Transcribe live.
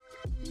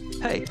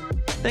Hey,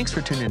 thanks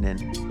for tuning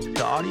in.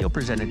 The audio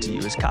presented to you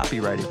is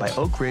copyrighted by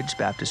Oak Ridge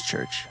Baptist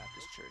Church.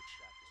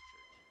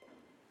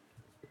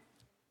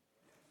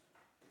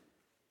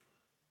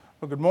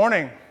 Well, good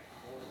morning.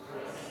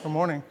 Good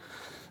morning.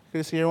 Good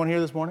to see everyone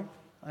here this morning.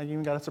 I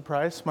even got a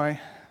surprise. My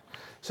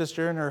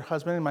sister and her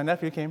husband and my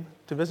nephew came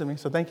to visit me,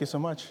 so thank you so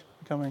much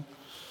for coming.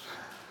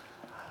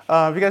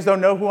 If you guys don't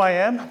know who I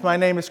am, my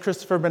name is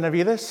Christopher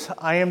Benavides.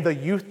 I am the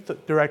youth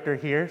director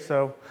here,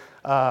 so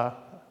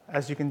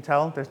as you can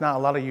tell, there's not a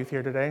lot of youth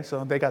here today,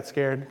 so they got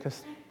scared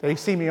because they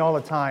see me all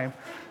the time.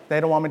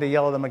 They don't want me to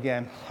yell at them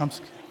again.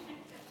 That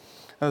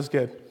was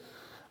good.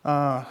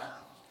 But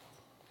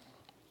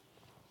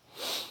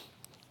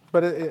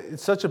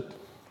it's such a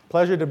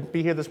pleasure to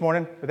be here this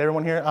morning with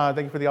everyone here.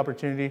 Thank you for the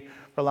opportunity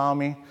for allowing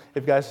me.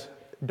 If you guys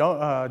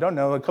don't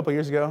know, a couple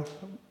years ago,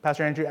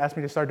 Pastor Andrew asked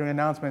me to start doing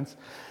announcements,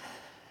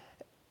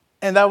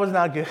 and that was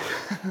not good.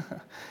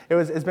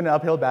 It's been an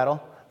uphill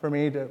battle for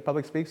me to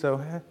public speak,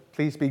 so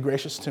please be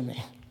gracious to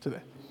me today.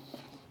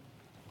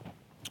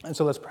 And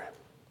so let's pray.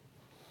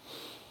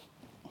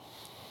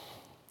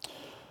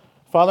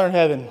 Father in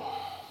heaven,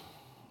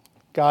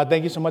 God,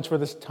 thank you so much for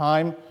this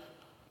time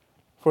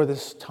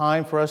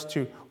for us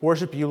to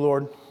worship you,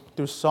 Lord,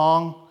 through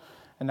song.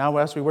 And now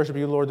as we worship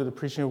you, Lord, through the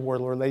preaching of the word,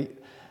 Lord,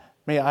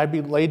 may I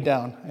be laid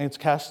down and it's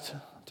cast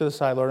to the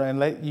side, Lord, and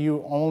let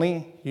you,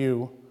 only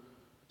you,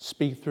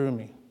 speak through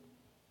me.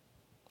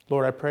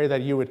 Lord, I pray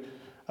that you would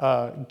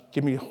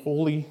give me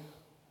holy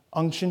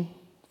unction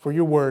for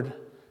your word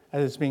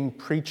as it's being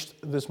preached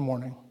this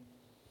morning.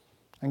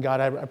 And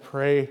God, I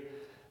pray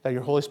that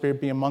your Holy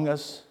Spirit be among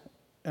us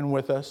and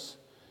with us,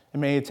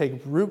 and may it take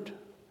root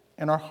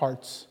in our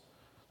hearts.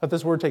 Let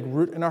this word take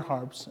root in our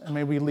hearts, and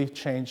may we leave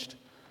changed,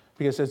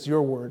 because it's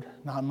your word,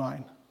 not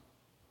mine.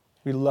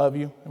 We love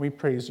you, and we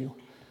praise you.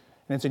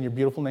 And it's in your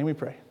beautiful name we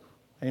pray.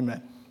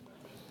 Amen.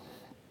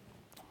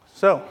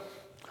 So,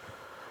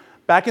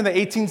 back in the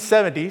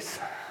 1870s,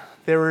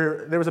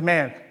 there was a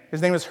man.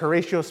 His name was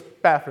Horatio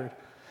Spafford.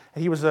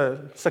 He was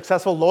a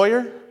successful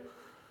lawyer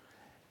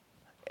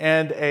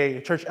and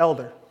a church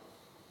elder.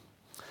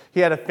 He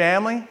had a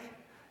family,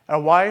 a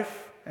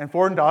wife, and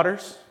 4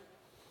 daughters.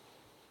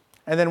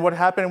 And then what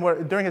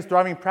happened during his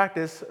driving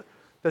practice,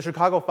 the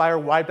Chicago fire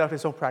wiped out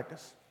his whole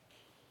practice.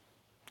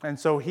 And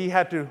so he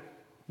had to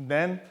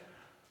then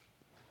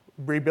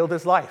rebuild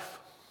his life.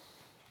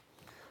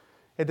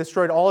 It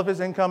destroyed all of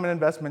his income and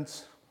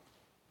investments,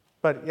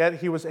 but yet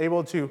he was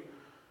able to,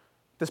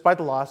 despite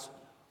the loss,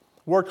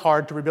 work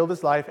hard to rebuild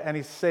his life, and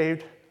he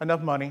saved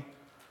enough money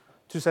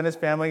to send his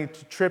family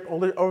to trip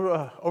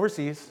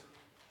overseas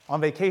on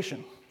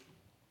vacation.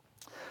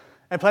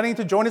 And planning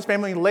to join his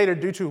family later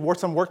due to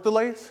some work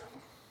delays,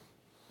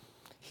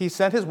 he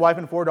sent his wife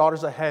and 4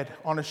 daughters ahead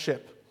on a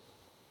ship.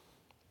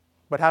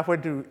 But halfway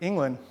to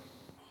England,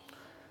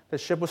 the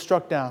ship was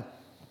struck down,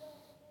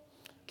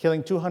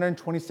 killing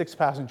 226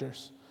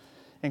 passengers,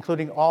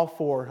 including all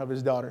 4 of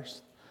his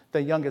daughters,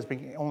 the youngest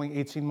being only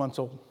 18 months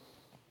old.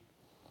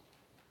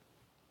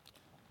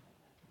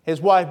 His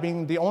wife,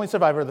 being the only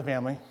survivor of the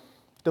family,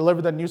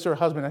 delivered the news to her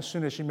husband as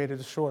soon as she made it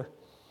ashore.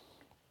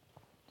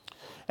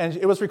 And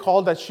it was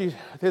recalled that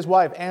his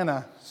wife,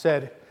 Anna,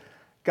 said,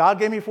 "God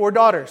gave me 4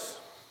 daughters.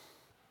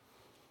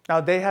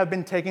 Now they have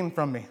been taken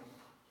from me.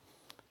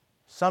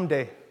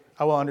 Someday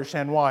I will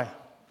understand why."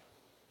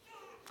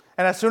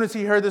 And as soon as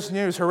he heard this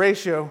news,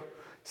 Horatio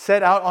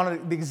set out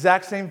on the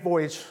exact same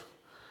voyage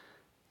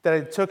that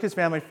it took his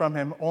family from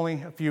him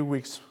only a few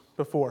weeks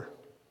before.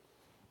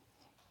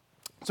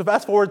 So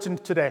fast forward to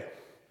today.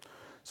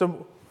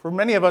 So for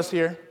many of us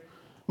here,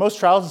 most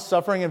trials and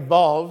suffering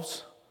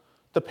involves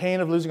the pain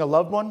of losing a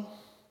loved one,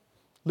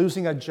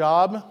 losing a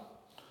job,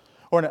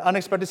 or in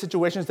unexpected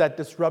situations that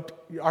disrupt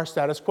our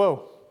status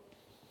quo.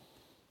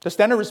 The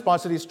standard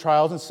response to these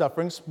trials and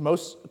sufferings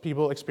most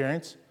people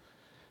experience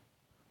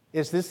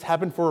is this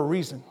happened for a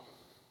reason.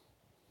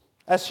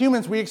 As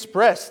humans, we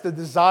express the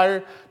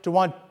desire to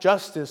want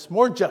justice,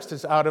 more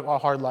justice out of our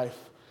hard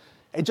life,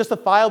 a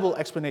justifiable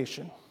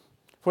explanation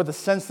for the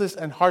senseless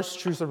and harsh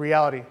truths of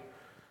reality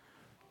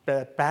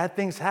that bad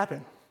things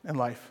happen in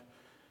life.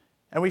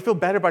 And we feel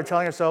better by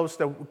telling ourselves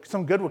that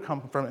some good will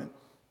come from it.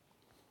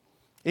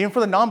 Even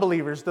for the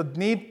non-believers, the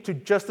need to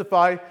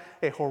justify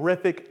a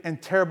horrific and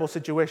terrible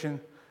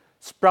situation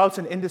sprouts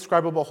an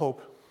indescribable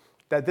hope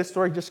that this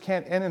story just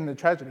can't end in a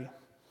tragedy.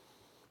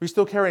 We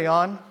still carry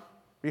on.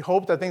 We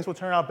hope that things will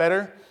turn out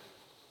better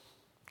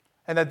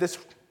and that this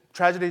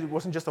tragedy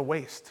wasn't just a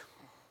waste.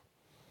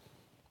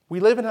 We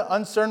live in an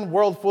uncertain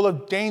world full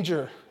of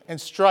danger and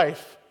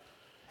strife,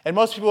 and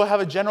most people have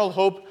a general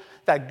hope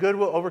that good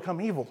will overcome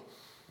evil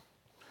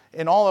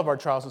in all of our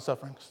trials and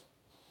sufferings.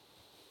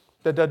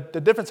 The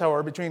difference,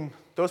 however, between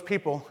those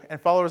people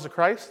and followers of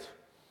Christ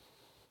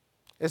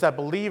is that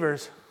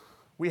believers,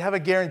 we have a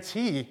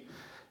guarantee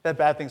that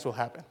bad things will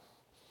happen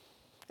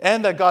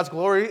and that God's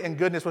glory and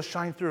goodness will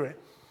shine through it.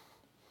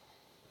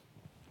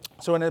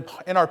 So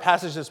in our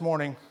passage this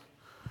morning,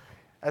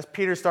 as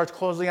Peter starts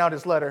closing out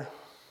his letter,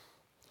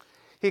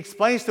 he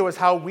explains to us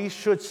how we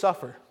should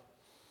suffer.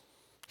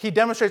 He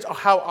demonstrates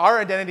how our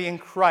identity in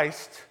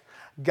Christ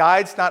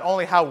guides not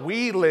only how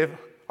we live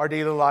our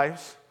daily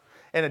lives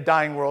in a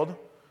dying world,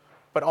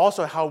 but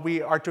also how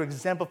we are to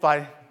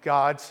exemplify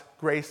God's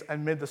grace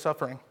amid the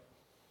suffering.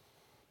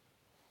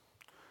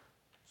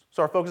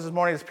 So our focus this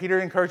morning is Peter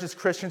encourages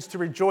Christians to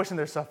rejoice in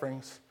their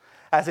sufferings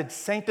as it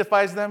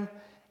sanctifies them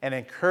and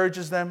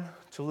encourages them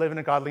to live in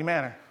a godly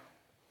manner.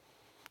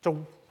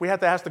 So we have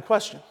to ask the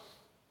question,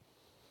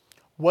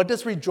 what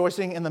does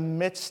rejoicing in the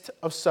midst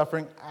of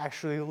suffering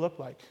actually look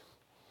like?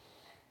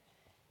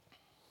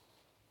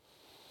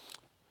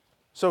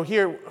 So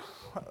here,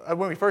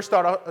 when we first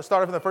start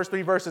off in the first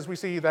 3 verses, we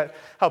see that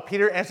how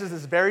Peter answers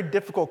this very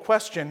difficult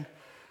question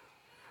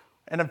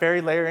in a very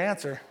layered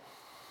answer.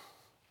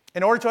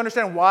 In order to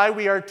understand why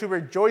we are to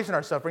rejoice in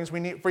our sufferings,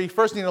 we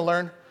first need to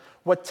learn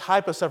what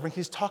type of suffering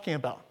he's talking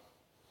about.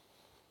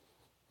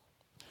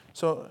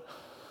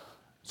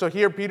 So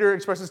here Peter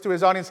expresses to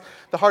his audience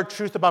the hard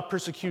truth about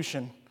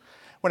persecution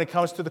when it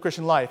comes to the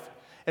Christian life.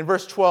 In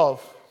verse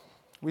 12,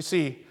 we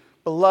see,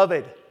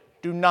 "Beloved,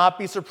 do not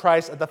be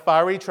surprised at the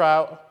fiery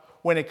trial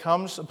when it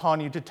comes upon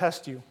you to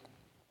test you,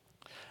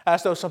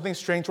 as though something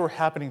strange were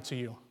happening to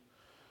you.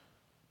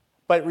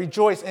 But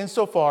rejoice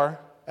insofar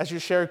as you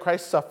share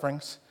Christ's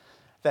sufferings,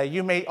 that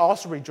you may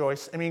also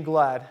rejoice and be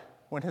glad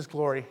when his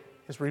glory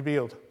is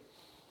revealed."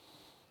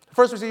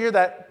 First, we see here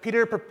that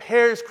Peter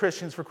prepares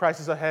Christians for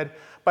crises ahead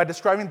by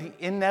describing the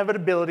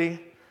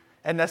inevitability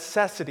and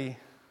necessity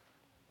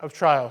of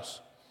trials.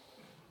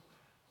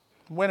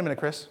 Wait a minute,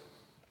 Chris.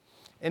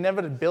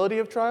 Inevitability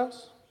of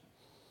trials?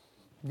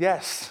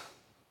 Yes,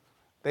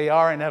 they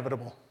are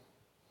inevitable.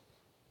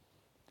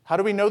 How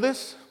do we know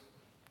this?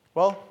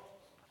 Well,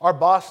 our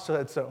boss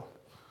said so.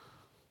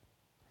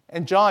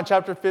 In John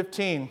chapter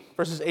 15,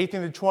 verses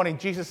 18 to 20,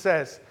 Jesus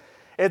says,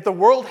 "If the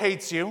world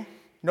hates you,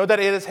 know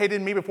that it has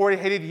hated me before it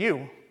hated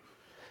you.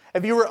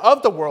 If you were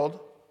of the world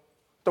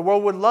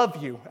would love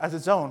you as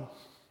its own.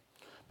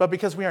 But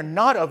because we are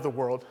not of the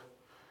world,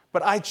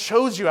 but I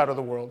chose you out of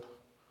the world,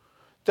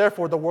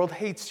 therefore the world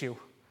hates you.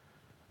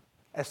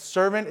 A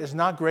servant is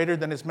not greater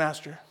than his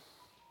master.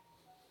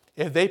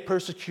 If they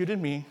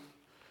persecuted me,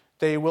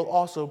 they will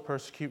also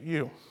persecute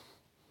you."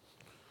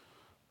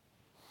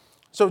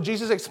 So this is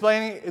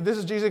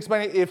Jesus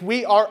explaining, if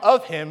we are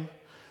of him,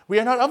 we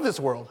are not of this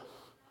world.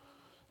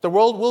 The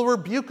world will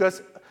rebuke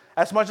us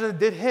as much as it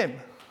did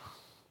him.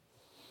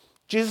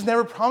 Jesus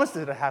never promised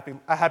it a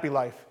happy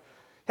life.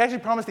 He actually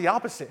promised the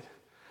opposite.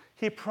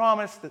 He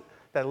promised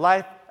that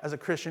life as a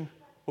Christian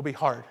will be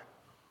hard.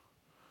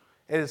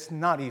 It is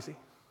not easy.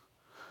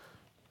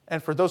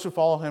 And for those who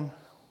follow him,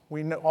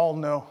 we all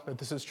know that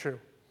this is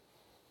true.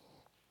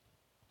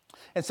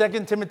 In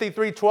 2 Timothy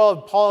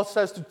 3:12, Paul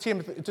says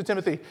to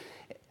Timothy,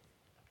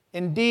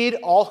 "Indeed,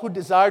 all who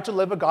desire to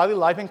live a godly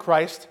life in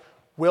Christ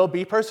will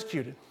be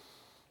persecuted."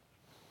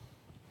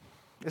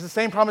 It's the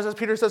same promise as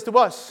Peter says to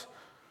us.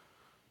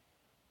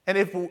 And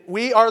if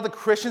we are the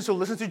Christians who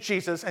listen to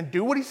Jesus and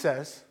do what he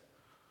says,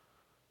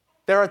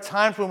 there are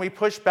times when we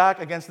push back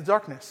against the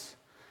darkness.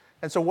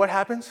 And so what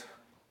happens?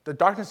 The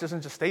darkness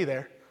doesn't just stay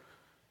there.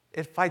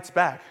 It fights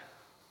back.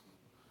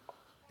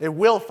 It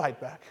will fight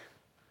back.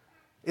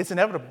 It's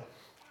inevitable.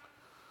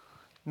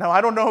 Now,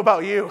 I don't know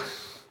about you,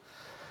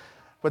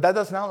 but that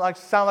does not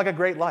sound like a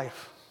great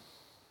life.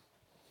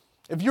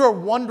 If you are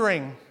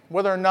wondering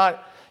whether or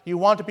not you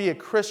want to be a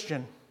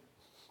Christian,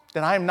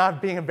 then I am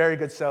not being a very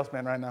good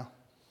salesman right now.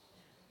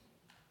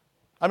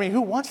 I mean,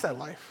 who wants that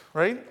life,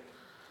 right?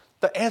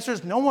 The answer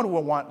is no one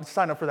will want to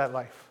sign up for that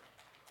life.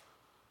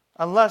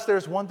 Unless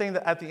there's one thing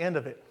at the end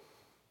of it.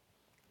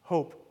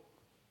 Hope.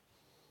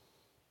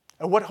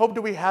 And what hope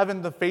do we have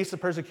in the face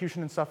of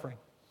persecution and suffering?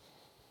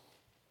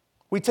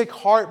 We take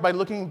heart by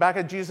looking back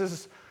at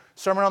Jesus'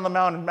 Sermon on the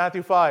Mount in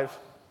Matthew 5.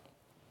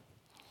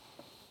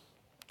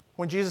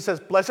 When Jesus says,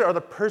 "Blessed are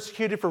the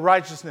persecuted for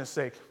righteousness'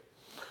 sake,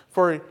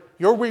 for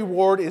your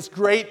reward is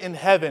great in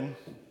heaven,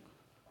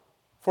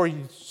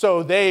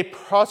 so they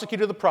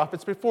prosecuted the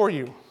prophets before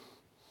you."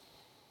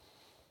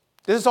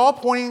 This is all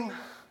pointing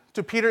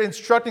to Peter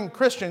instructing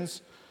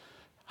Christians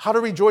how to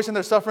rejoice in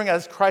their suffering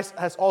as Christ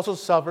has also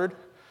suffered,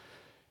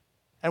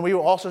 and we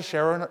will also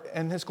share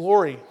in his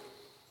glory.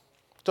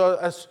 So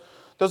as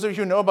those of you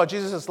who know about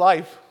Jesus'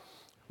 life,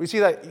 we see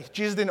that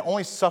Jesus didn't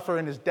only suffer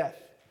in his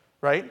death,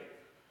 right?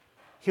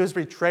 He was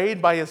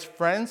betrayed by his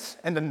friends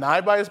and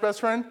denied by his best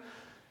friend.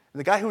 And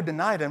the guy who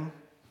denied him,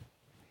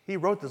 he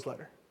wrote this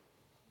letter.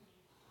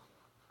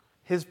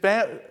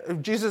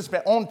 Jesus'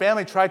 own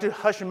family tried to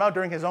hush him out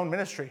during his own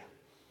ministry.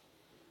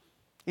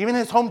 Even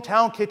his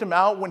hometown kicked him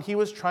out when he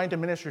was trying to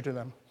minister to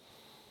them.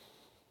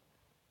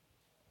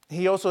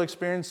 He also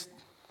experienced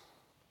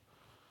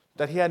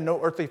that he had no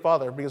earthly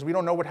father, because we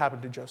don't know what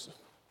happened to Joseph.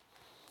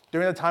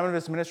 During the time of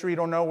his ministry, you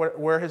don't know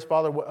where his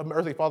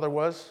earthly father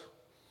was.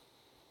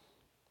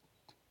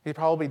 He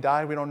probably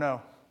died, we don't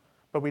know.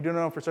 But we do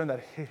know for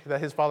certain that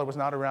his father was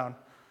not around.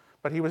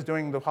 But he was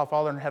doing the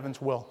Father in heaven's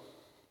will.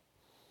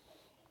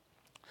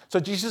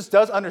 So Jesus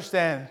does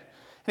understand,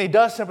 and he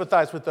does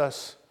sympathize with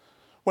us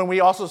when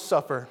we also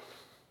suffer.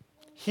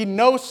 He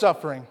knows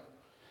suffering,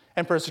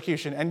 and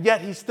persecution, and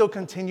yet he still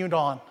continued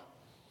on.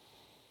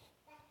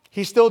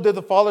 He still did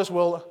the Father's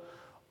will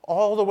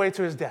all the way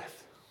to his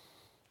death.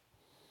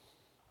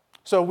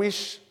 So we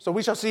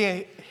shall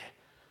see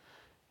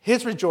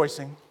his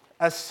rejoicing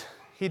as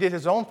he did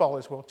his own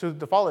Father's will, to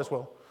the Father's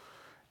will,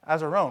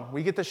 as our own.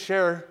 We get to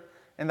share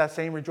in that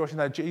same rejoicing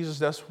that Jesus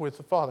does with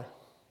the Father.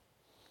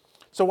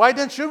 So why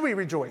then should we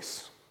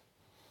rejoice?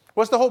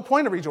 What's the whole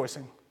point of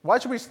rejoicing? Why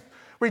should we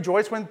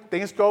rejoice when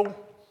things go,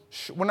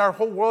 when our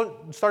whole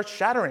world starts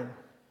shattering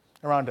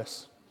around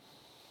us?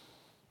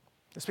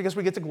 It's because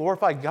we get to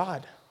glorify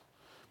God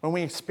when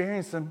we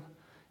experience Him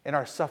in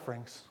our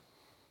sufferings.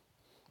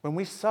 When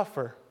we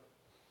suffer,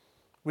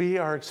 we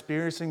are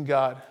experiencing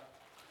God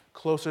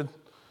closer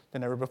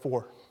than ever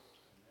before.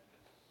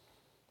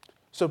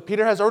 So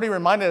Peter has already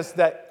reminded us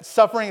that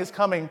suffering is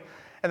coming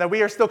and that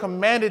we are still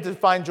commanded to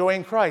find joy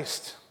in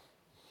Christ.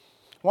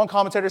 One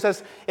commentator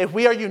says, if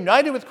we are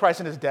united with Christ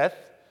in his death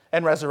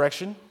and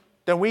resurrection,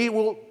 then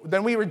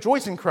we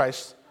rejoice in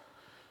Christ.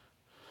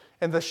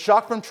 And the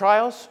shock from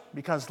trials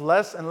becomes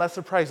less and less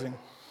surprising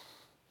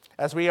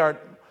as we are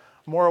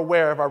more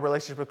aware of our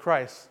relationship with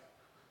Christ.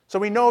 So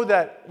we know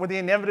that with the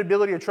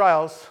inevitability of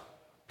trials,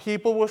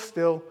 people will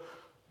still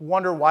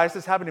wonder, why is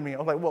this happening to me? I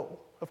was like, well,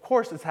 of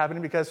course it's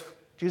happening because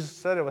Jesus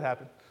said it would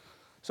happen.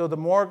 So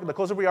the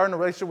closer we are in a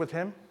relationship with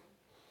him,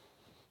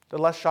 the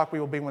less shocked we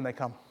will be when they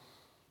come.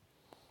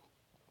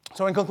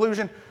 So in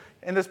conclusion,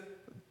 in these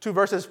 2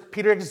 verses,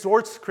 Peter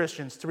exhorts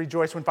Christians to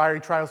rejoice when fiery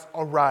trials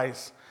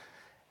arise,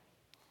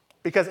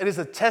 because it is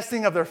a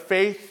testing of their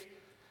faith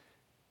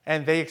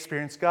and they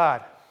experience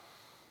God.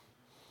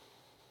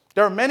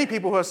 There are many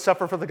people who have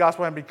suffered for the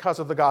gospel and because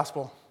of the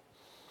gospel.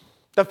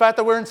 The fact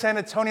that we're in San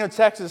Antonio,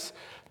 Texas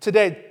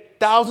today,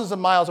 thousands of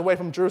miles away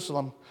from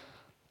Jerusalem,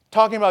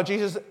 talking about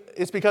Jesus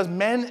is because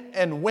men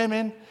and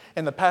women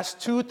in the past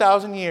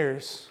 2,000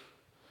 years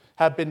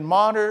have been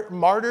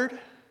martyred,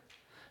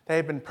 they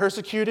have been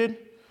persecuted,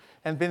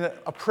 and been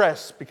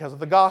oppressed because of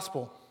the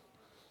gospel.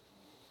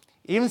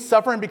 Even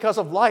suffering because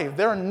of life.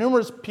 There are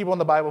numerous people in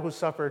the Bible who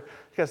suffered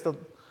because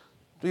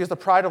the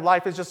pride of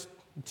life is just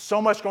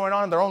so much going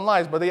on in their own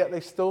lives, but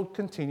they still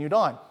continued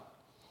on.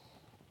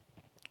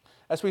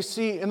 As we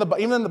see,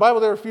 even in the Bible,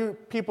 there are a few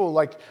people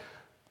like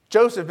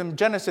Joseph in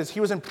Genesis. He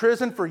was in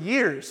prison for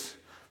years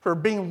for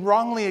being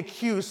wrongly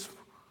accused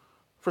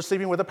for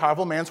sleeping with a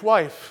powerful man's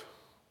wife.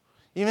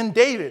 Even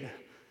David,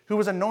 who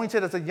was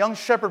anointed as a young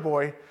shepherd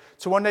boy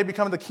to one day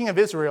become the king of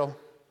Israel,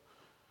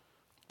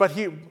 but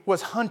he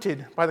was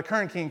hunted by the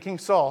current king, King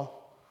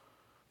Saul,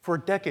 for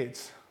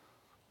decades.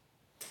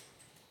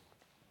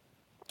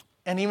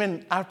 And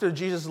even after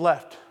Jesus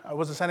left,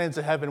 was ascended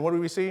into heaven, what do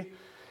we see?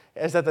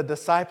 Is that the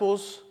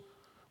disciples,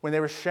 when they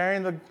were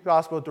sharing the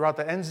gospel throughout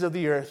the ends of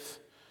the earth,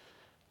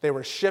 they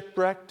were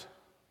shipwrecked,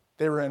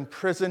 they were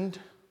imprisoned,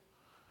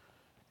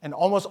 and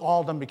almost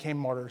all of them became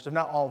martyrs, if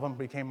not all of them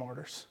became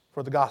martyrs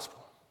for the gospel.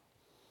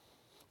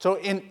 So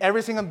in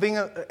every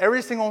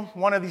single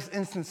one of these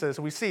instances,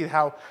 we see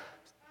how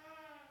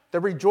the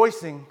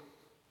rejoicing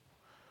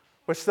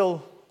was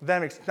still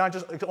them not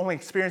just only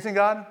experiencing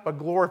God, but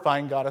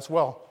glorifying God as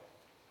well.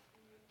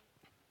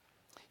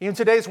 In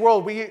today's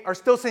world, we are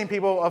still seeing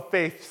people of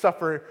faith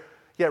suffer,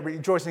 yet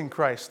rejoicing in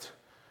Christ.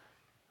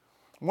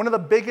 One of the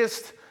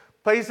biggest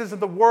places of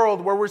the world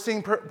where we're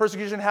seeing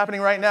persecution happening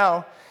right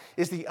now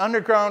is the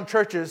underground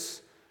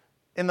churches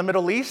in the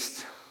Middle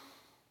East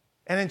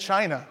and in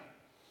China.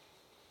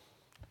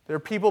 There are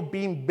people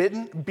being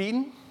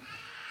beaten,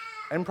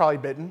 and probably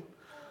bitten,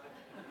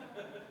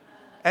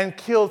 and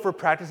killed for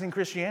practicing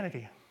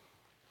Christianity.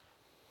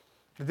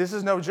 This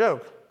is no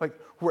joke. Like,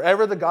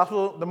 wherever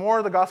the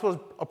more the gospel is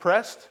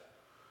oppressed,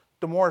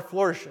 the more it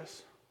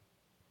flourishes.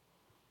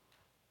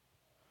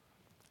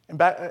 And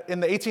back in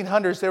the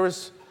 1800s, there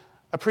was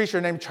a preacher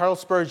named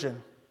Charles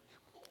Spurgeon.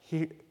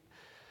 He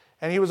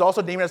was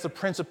also named as the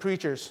Prince of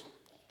Preachers.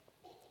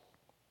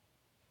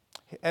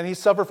 And he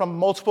suffered from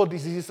multiple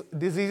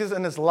diseases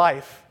in his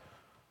life,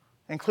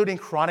 including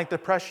chronic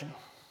depression.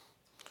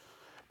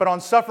 But on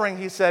suffering,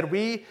 he said,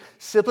 we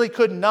simply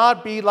could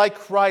not be like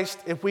Christ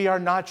if we are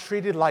not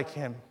treated like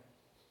him.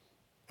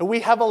 And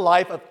we have a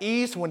life of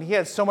ease when he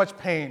had so much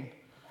pain.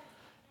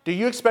 Do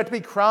you expect to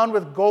be crowned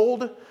with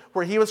gold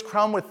where he was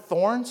crowned with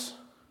thorns?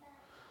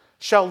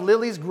 Shall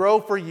lilies grow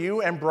for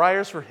you and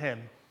briars for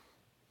him?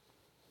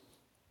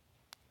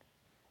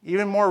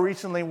 Even more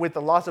recently, with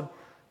the loss of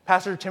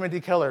Pastor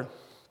Timothy Keller,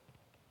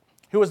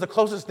 who was the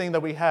closest thing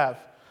that we have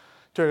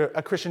to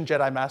a Christian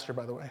Jedi Master,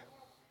 by the way.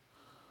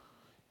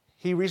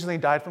 He recently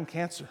died from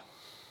cancer.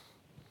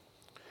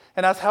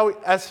 And after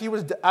he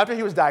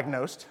was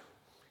diagnosed,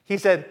 he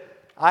said,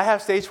 I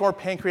have stage 4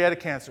 pancreatic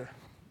cancer.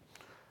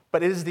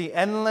 But it is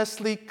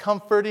endlessly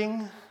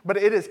comforting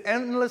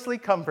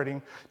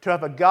to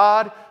have a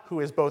God who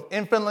is both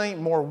infinitely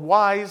more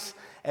wise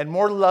and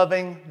more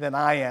loving than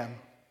I am.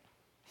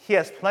 He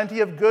has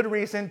plenty of good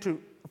reason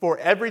for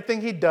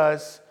everything he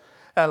does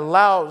and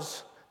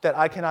allows that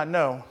I cannot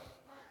know.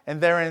 And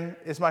therein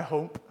is my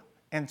hope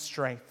and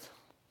strength.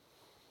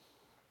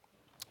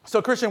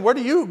 So Christian, where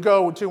do you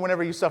go to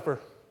whenever you suffer?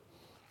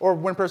 or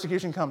when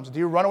persecution comes? Do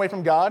you run away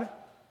from God?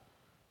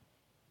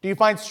 Do you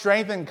find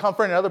strength and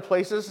comfort in other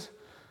places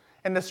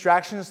and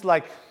distractions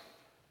like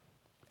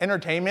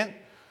entertainment,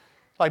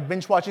 like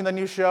binge watching the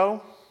new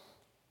show?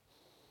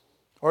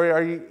 Or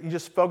are you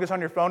just focused on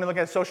your phone and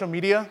looking at social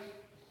media,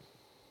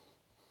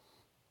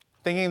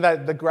 thinking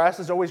that the grass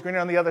is always greener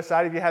on the other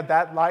side if you had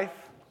that life?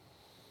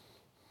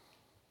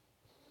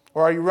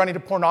 Or are you running to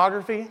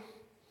pornography?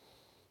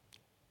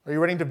 Are you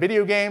running to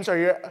video games? Are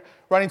you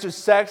running to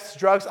sex,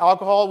 drugs,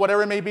 alcohol,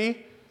 whatever it may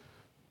be?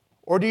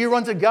 Or do you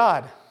run to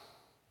God,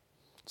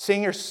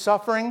 seeing your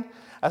suffering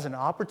as an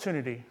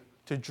opportunity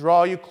to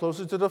draw you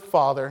closer to the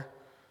Father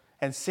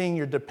and seeing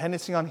your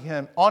dependency on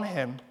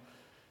Him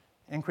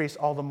increase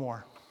all the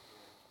more?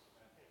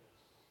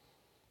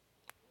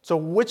 So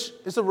which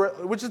is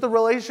the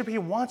relationship He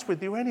wants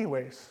with you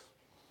anyways?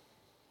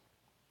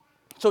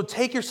 So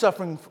take your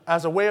suffering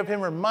as a way of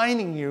Him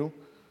reminding you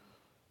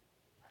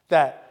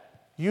that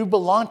you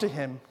belong to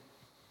Him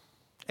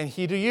and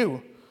He to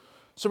you.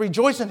 So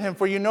rejoice in Him,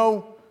 for you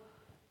know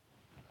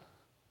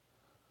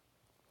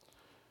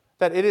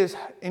that it is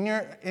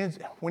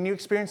when you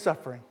experience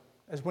suffering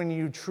is when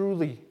you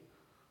truly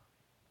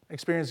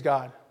experience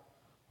God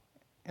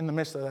in the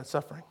midst of that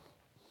suffering.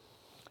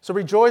 So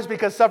rejoice,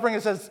 because suffering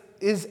is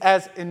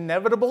as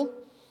inevitable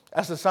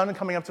as the sun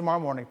coming up tomorrow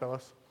morning,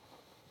 fellas.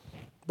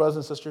 Brothers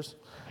and sisters,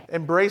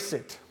 embrace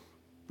it.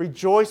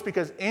 Rejoice,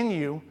 because in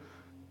you,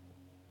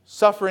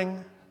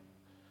 suffering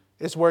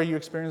is where you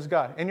experience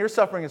God. In your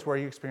suffering is where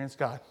you experience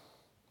God.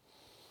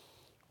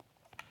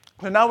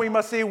 So now we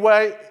must see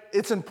why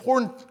it's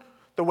important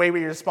the way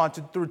we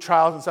respond through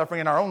trials and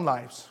suffering in our own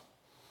lives.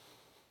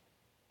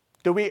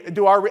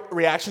 Do our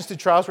reactions to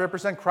trials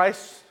represent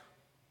Christ,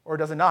 or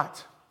does it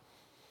not?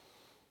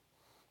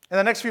 In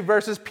the next few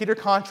verses, Peter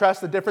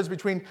contrasts the difference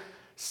between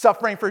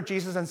suffering for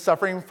Jesus and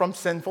suffering from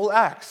sinful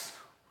acts.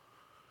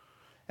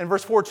 In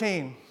verse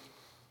 14,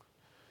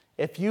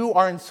 if you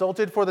are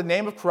insulted for the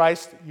name of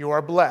Christ, you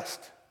are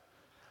blessed,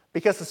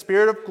 because the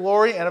Spirit of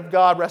glory and of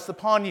God rests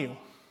upon you.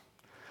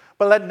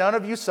 But let none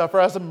of you suffer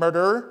as a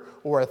murderer,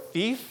 or a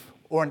thief,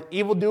 or an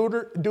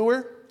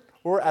evildoer,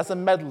 or as a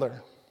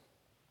meddler.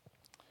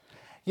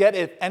 Yet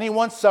if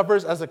anyone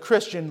suffers as a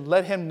Christian,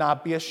 let him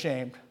not be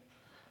ashamed,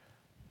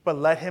 but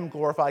let him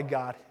glorify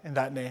God in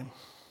that name.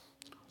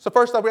 So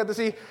first off, we have to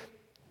see,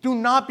 do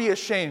not be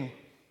ashamed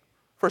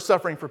for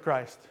suffering for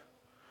Christ.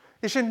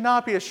 You should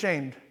not be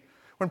ashamed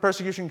when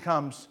persecution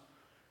comes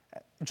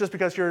just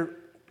because you're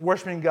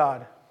worshiping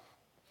God.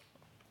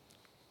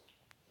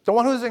 The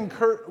one who's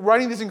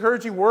writing these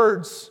encouraging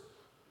words,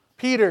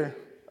 Peter,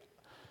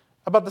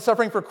 about the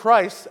suffering for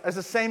Christ, as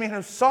the same man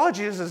who saw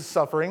Jesus'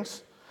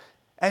 sufferings,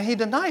 and he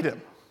denied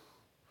him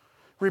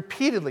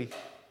repeatedly,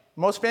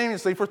 most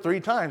famously for 3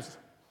 times.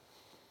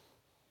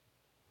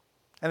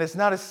 And it's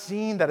not a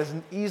scene that is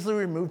easily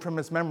removed from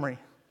his memory.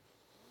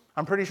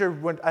 I'm pretty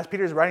sure as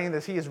Peter's writing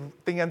this, he is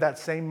thinking of that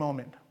same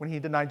moment when he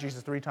denied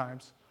Jesus 3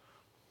 times.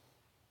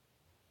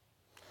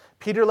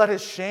 Peter let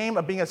his shame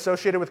of being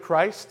associated with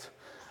Christ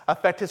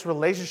affect his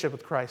relationship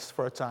with Christ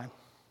for a time.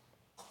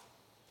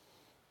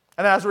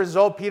 And as a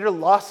result, Peter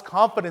lost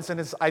confidence in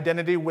his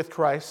identity with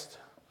Christ,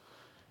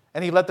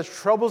 and he let the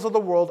troubles of the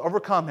world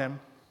overcome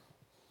him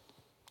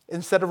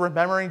instead of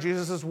remembering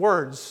Jesus'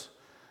 words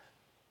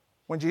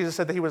when Jesus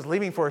said that he was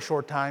leaving for a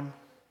short time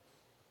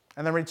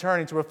and then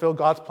returning to fulfill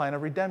God's plan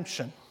of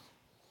redemption.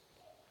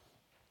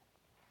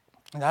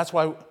 And that's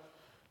why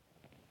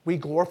we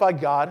glorify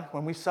God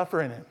when we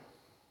suffer in Him.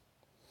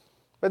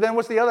 But then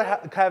what's the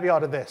other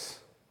caveat of this?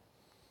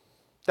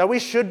 That we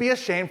should be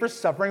ashamed for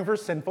suffering for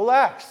sinful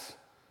acts.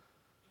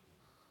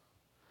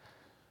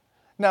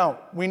 Now,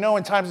 we know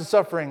in times of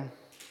suffering,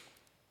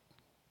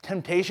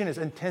 temptation is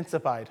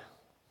intensified.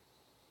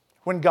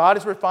 When God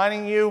is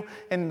refining you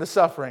in the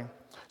suffering,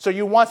 so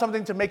you want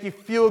something to make you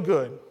feel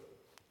good,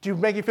 to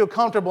make you feel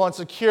comfortable and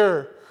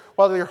secure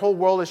while your whole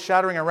world is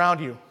shattering around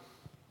you.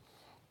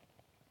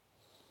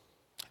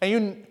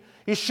 And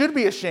you should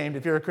be ashamed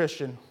if you're a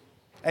Christian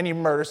and you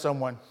murder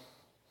someone.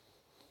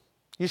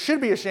 You should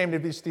be ashamed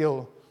if you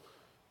steal.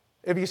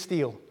 If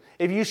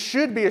you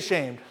should be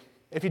ashamed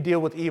if you deal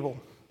with evil.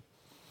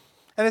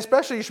 And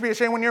especially you should be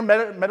ashamed when you're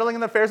meddling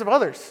in the affairs of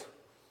others.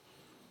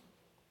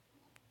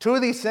 2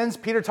 of these sins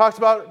Peter talks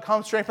about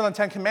come straight from the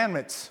 10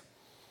 Commandments.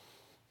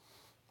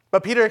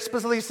 But Peter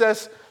explicitly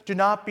says, do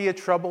not be a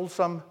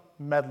troublesome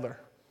meddler,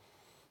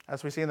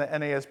 as we see in the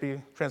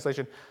NASB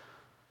translation.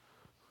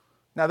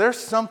 Now that's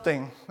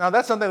something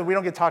that we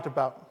don't get talked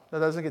about. That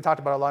doesn't get talked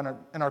about a lot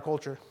in our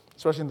culture,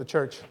 especially in the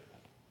church.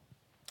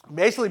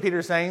 Basically,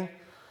 Peter's saying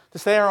to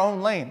stay in our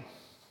own lane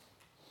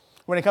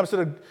when it comes to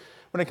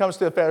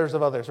the affairs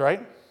of others,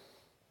 right?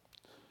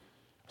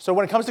 So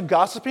when it comes to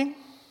gossiping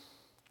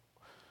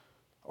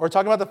or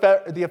talking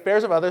about the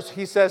affairs of others,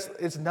 he says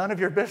it's none of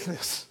your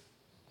business.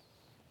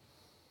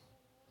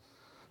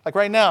 Like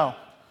right now,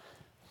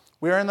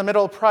 we are in the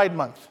middle of Pride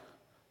Month,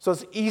 so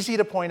it's easy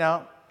to point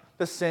out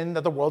the sin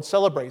that the world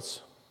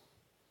celebrates.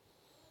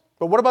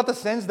 But what about the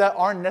sins that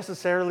aren't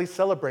necessarily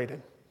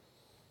celebrated?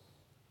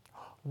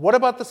 What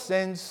about the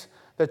sins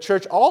the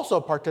church also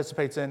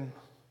participates in,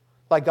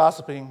 like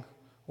gossiping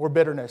or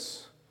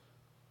bitterness.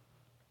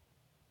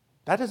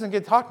 That doesn't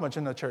get talked much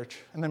in the church,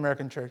 in the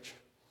American church.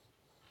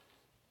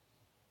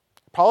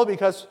 Probably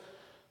because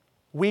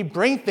we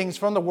bring things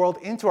from the world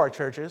into our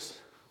churches,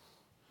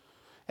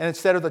 and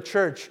instead of the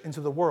church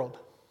into the world.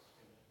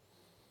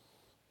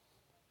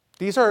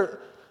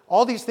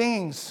 All these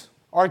things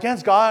are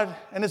against God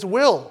and His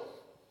will.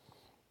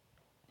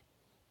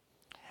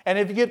 And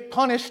if you get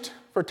punished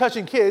for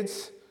touching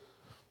kids,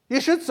 you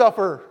should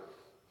suffer.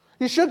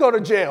 You should go to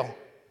jail.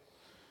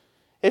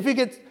 If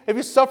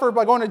you suffer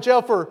by going to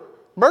jail for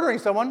murdering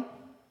someone,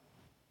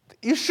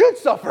 you should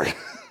suffer.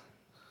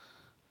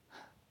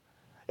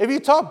 If you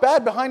talk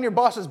bad behind your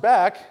boss's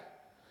back,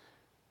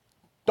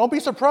 don't be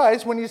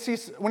surprised when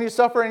you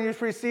suffer and you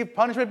receive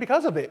punishment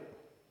because of it.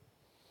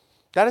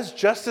 That is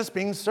justice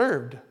being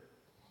served.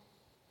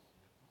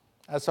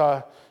 As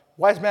a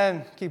wise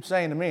man keeps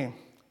saying to me,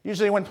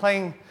 usually when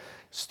playing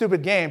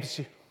stupid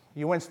games,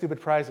 you win stupid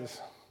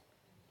prizes.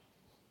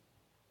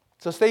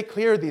 So stay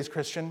clear of these,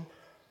 Christian,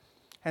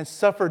 and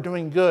suffer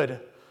doing good,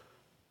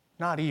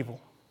 not evil.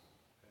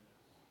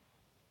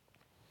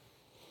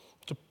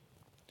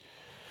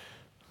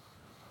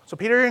 So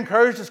Peter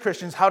encourages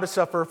Christians how to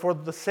suffer for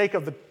the sake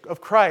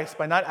of Christ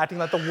by not acting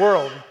like the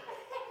world,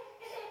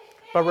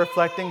 but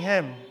reflecting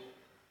Him.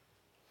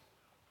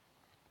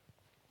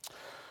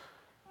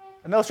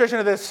 An illustration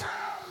of this,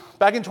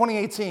 back in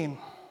 2018,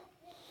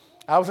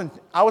 I was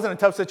in a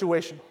tough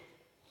situation.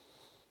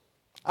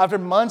 After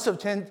months of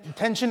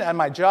tension at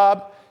my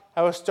job,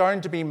 I was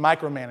starting to be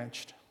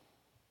micromanaged.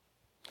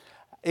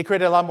 It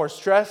created a lot more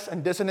stress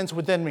and dissonance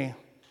within me,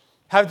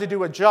 having to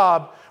do a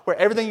job where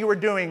everything you were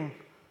doing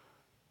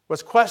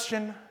was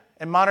questioned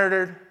and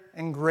monitored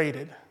and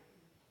graded.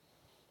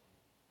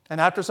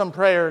 And after some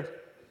prayer,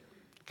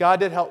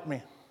 God did help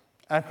me.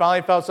 And I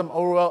finally felt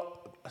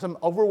some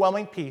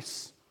overwhelming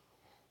peace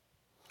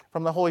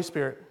from the Holy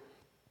Spirit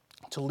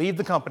to leave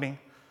the company,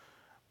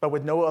 but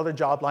with no other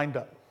job lined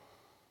up.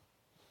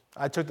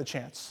 I took the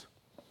chance.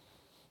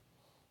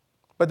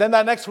 But then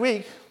that next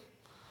week,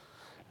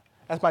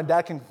 as my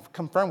dad can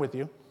confirm with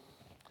you,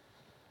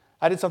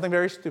 I did something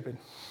very stupid.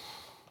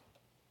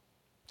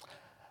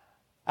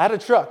 I had a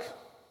truck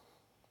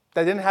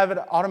that didn't have an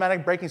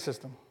automatic braking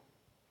system.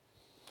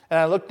 And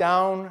I looked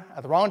down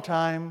at the wrong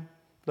time,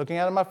 looking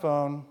at my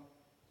phone,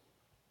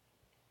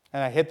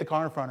 and I hit the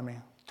car in front of me,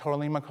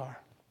 totaling my car.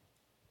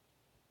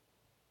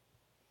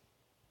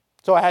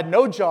 So I had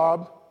no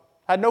job,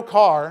 had no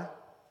car,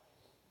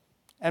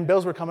 and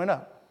bills were coming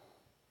up.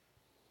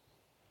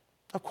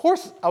 Of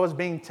course, I was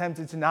being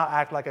tempted to not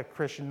act like a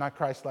Christian, not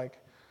Christ-like.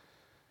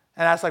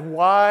 And I was like,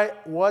 why?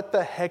 What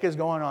the heck is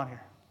going on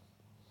here?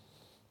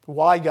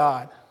 Why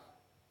God?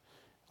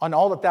 And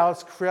all the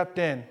doubts crept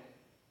in,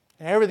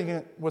 and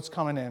everything was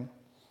coming in.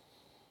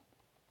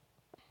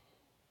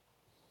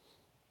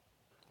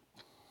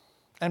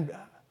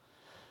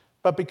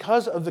 But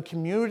because of the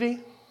community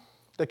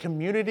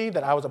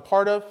that I was a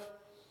part of,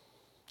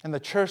 and the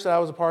church that I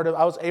was a part of,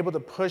 I was able to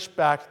push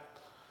back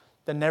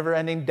the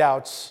never-ending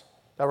doubts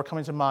that were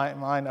coming to my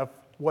mind of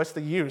what's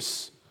the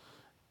use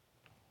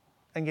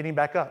and getting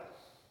back up.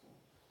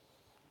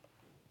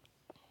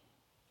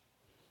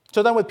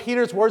 So then with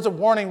Peter's words of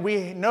warning,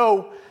 we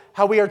know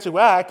how we are to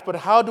act, but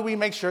how do we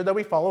make sure that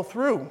we follow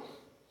through?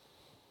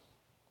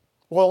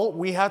 Well,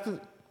 we have to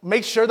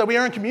make sure that we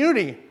are in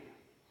community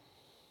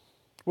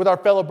with our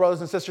fellow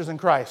brothers and sisters in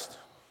Christ.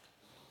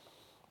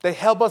 They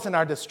help us in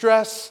our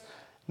distress,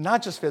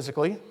 not just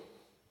physically,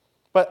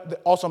 but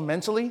also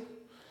mentally,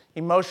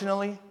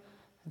 emotionally,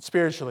 and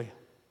spiritually.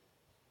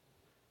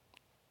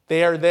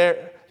 They are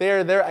there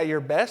at your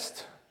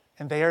best,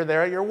 and they are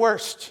there at your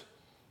worst.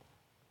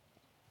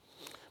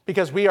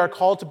 Because we are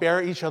called to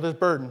bear each other's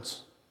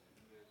burdens.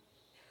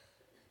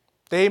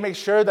 They make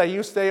sure that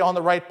you stay on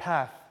the right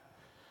path.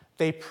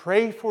 They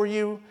pray for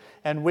you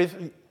and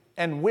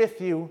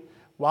with you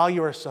while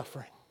you are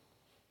suffering.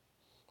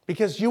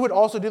 Because you would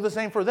also do the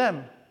same for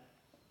them.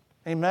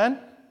 Amen?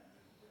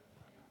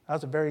 That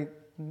was a very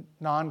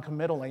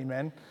non-committal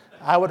amen.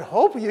 I would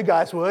hope you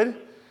guys would.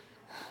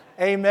 Amen?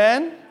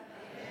 Amen.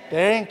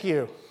 Thank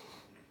you.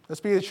 Let's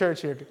be the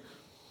church here.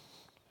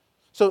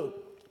 So,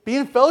 be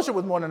in fellowship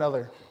with one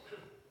another.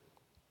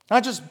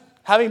 Not just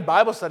having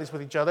Bible studies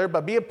with each other,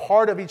 but be a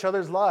part of each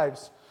other's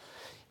lives,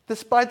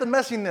 despite the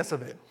messiness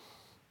of it.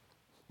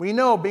 We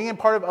know being a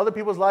part of other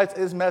people's lives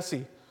is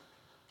messy.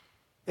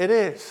 It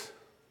is.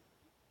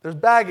 There's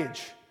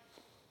baggage.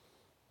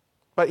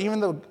 But even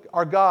though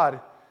our God,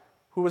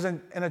 who is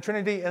in a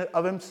trinity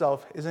of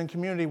Himself, is in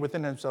community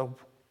within Himself,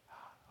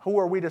 who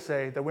are we to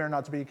say that we are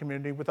not to be in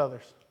community with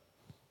others?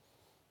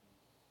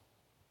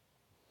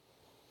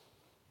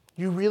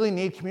 You really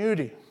need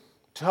community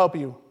to help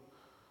you,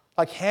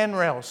 like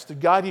handrails to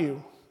guide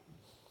you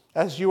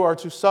as you are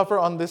to suffer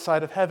on this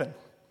side of heaven.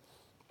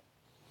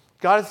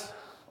 God is...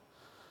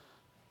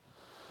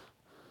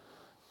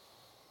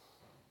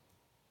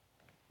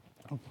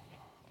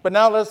 But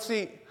now let's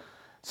see,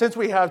 since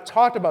we have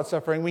talked about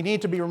suffering, we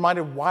need to be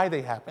reminded why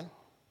they happen.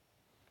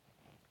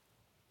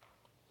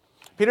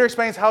 Peter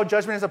explains how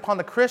judgment is upon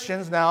the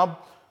Christians now,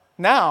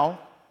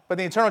 but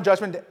the eternal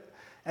judgment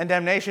and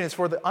damnation is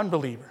for the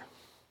unbeliever.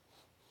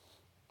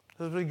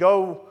 As we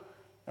go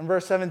in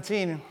verse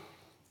 17,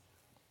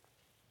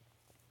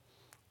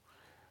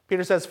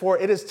 Peter says, "For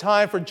it is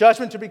time for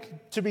judgment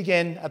to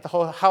begin at the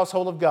whole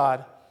household of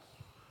God.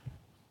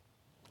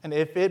 And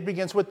if it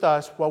begins with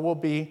us, what will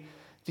be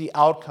the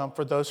outcome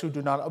for those who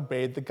do not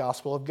obey the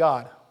gospel of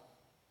God?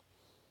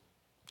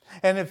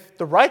 And if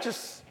the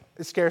righteous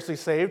is scarcely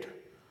saved,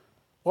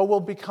 what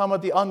will become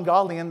of the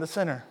ungodly and the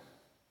sinner?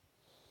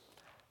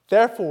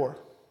 Therefore,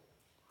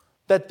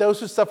 that those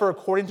who suffer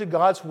according to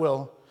God's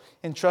will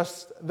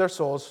entrust their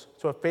souls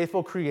to a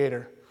faithful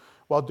Creator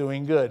while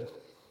doing good."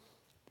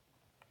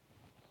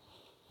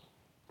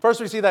 First,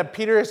 we see that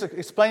Peter is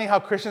explaining how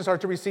Christians are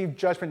to receive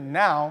judgment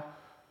now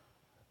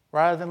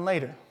rather than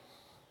later.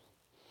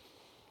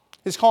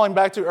 He's calling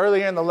back to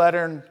earlier in the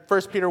letter in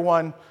 1 Peter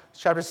 1,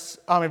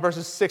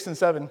 verses 6 and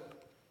 7.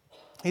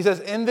 He says,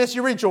 "In this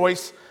you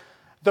rejoice,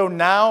 though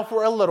now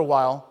for a little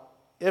while,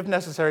 if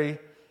necessary,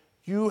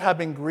 you have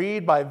been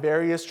grieved by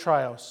various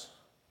trials,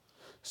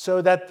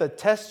 so that the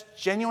test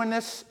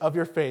genuineness of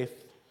your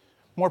faith,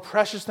 more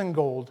precious than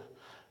gold,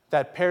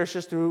 that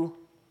perishes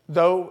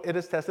though it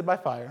is tested by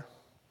fire,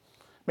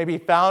 may be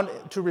found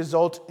to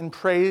result in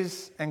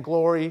praise and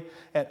glory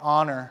and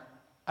honor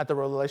at the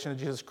revelation of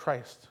Jesus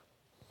Christ."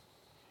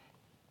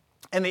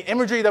 And the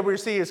imagery that we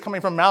see is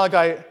coming from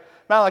Malachi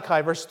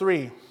verse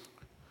 3,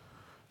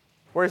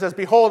 where he says,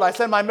 "Behold, I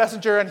send my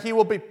messenger, and he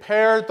will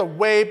prepare the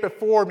way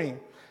before me.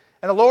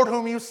 And the Lord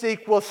whom you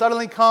seek will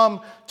suddenly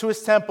come to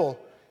his temple,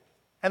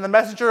 and the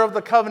messenger of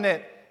the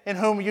covenant in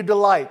whom you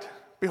delight.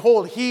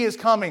 Behold, he is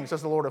coming,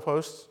 says the Lord of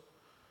hosts.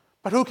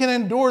 But who can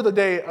endure the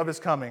day of his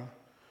coming?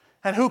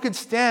 And who can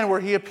stand where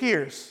he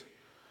appears?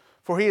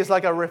 For he is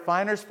like a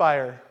refiner's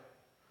fire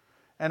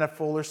and a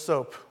fuller's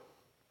soap.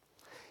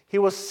 He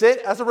will sit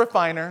as a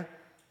refiner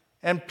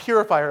and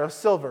purifier of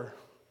silver.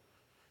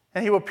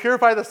 And he will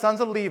purify the sons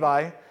of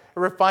Levi and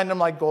refine them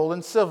like gold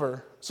and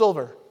silver.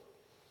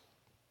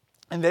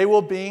 And they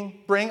will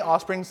bring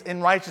offerings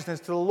in righteousness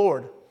to the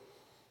Lord.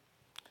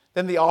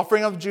 Then the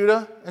offering of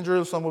Judah and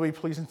Jerusalem will be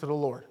pleasing to the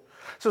Lord."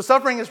 So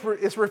suffering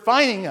is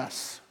refining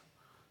us.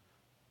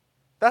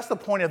 That's the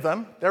point of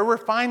them. They're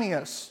refining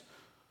us.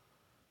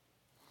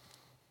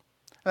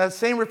 And that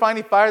same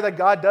refining fire that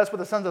God does with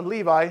the sons of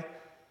Levi,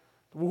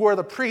 who are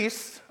the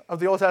priests of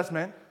the Old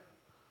Testament,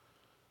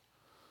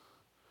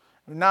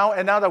 now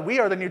that we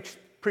are the new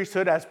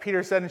priesthood, as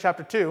Peter said in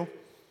chapter 2,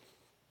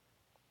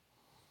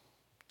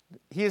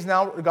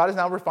 God is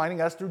now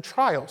refining us through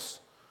trials.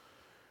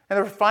 And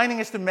the refining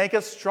is to make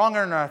us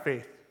stronger in our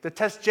faith, to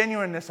test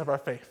genuineness of our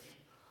faith,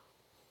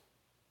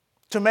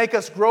 to make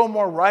us grow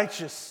more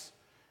righteous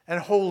and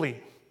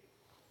holy.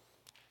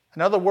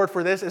 Another word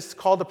for this is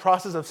called the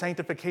process of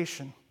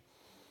sanctification.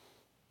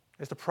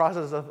 It's the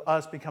process of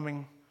us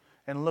becoming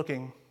and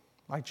looking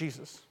like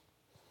Jesus.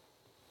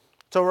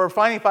 So a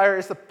refining fire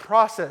is the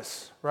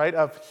process, right,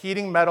 of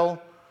heating metal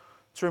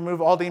to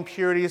remove all the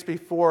impurities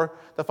before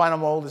the final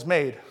mold is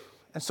made.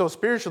 And so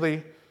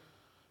spiritually,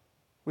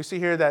 we see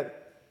here that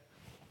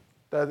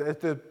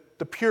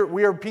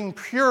we are being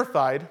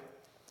purified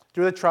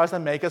through the trials that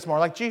make us more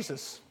like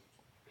Jesus.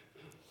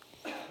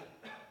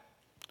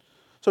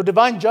 So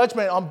divine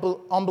judgment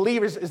on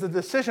believers is the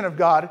decision of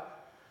God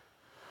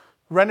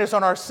renders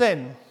on our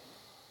sin,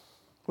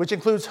 which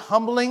includes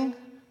humbling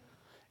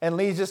and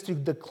leads us to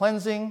the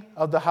cleansing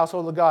of the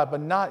household of God, but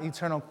not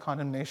eternal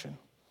condemnation.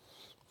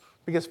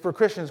 Because for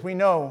Christians, we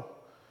know,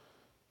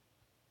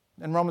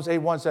 and Romans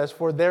 8:1 says,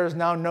 "For there is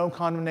now no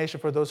condemnation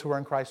for those who are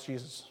in Christ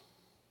Jesus."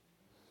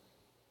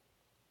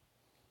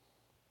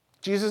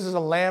 Jesus is a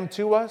lamb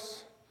to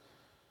us,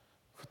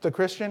 the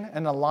Christian,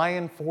 and a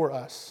lion for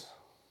us.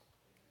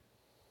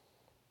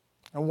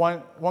 And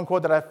one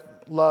quote that I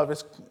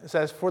love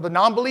says, "For the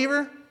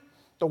non-believer,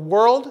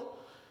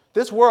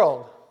 this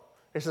world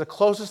is the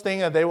closest thing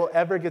that they will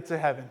ever get to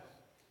heaven.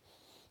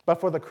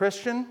 But for the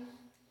Christian,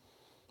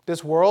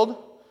 this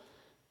world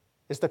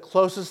is the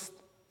closest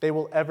they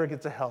will ever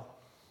get to hell."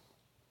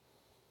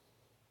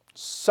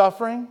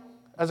 Suffering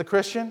as a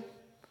Christian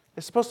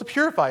is supposed to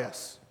purify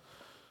us.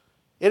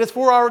 It is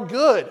for our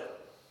good.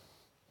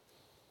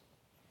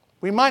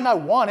 We might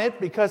not want it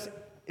because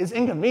it's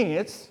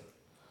inconvenience.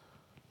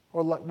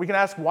 Or we can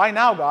ask, why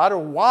now, God? Or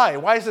why?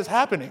 Why is this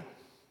happening?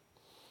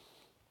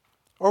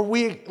 Or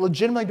we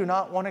legitimately do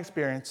not want to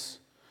experience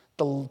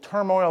the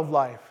turmoil of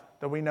life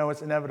that we know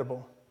is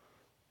inevitable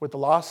with the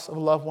loss of a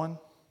loved one,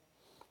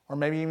 or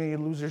maybe even you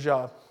lose your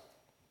job.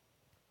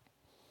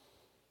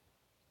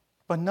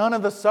 But none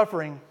of the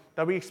suffering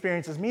that we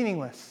experience is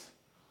meaningless.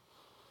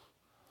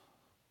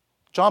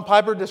 John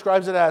Piper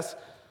describes it as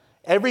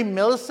every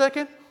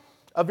millisecond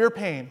of your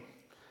pain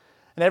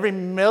and every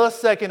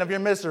millisecond of your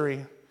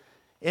misery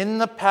in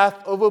the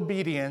path of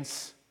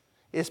obedience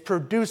is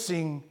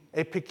producing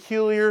a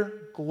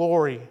peculiar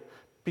glory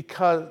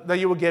that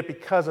you will get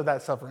because of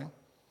that suffering.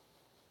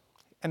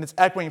 And it's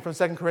echoing from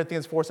 2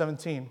 Corinthians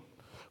 4:17.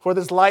 "For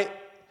this light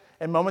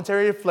and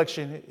momentary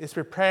affliction is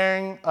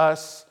preparing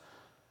us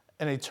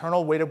an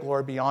eternal weight of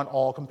glory beyond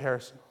all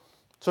comparison.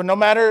 So no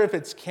matter if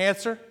it's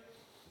cancer,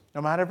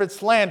 no matter if it's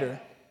slander,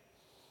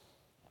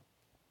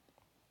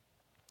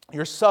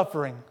 your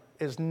suffering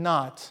is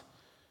not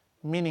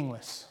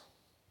meaningless.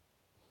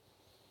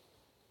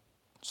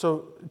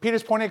 So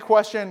Peter's pointing a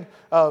question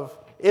of,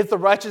 if the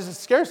righteous is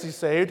scarcely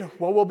saved,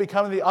 what will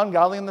become of the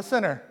ungodly and the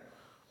sinner?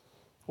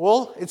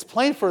 Well, it's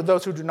plain for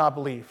those who do not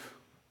believe.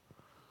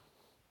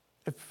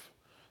 If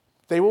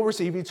they will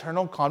receive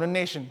eternal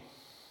condemnation.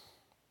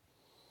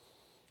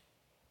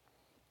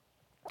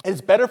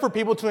 It's better for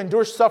people to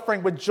endure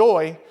suffering with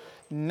joy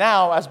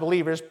now as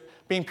believers,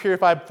 being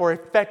purified for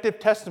effective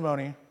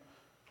testimony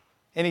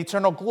and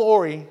eternal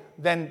glory,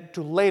 than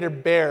to later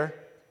bear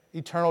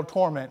eternal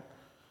torment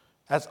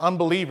as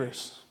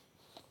unbelievers.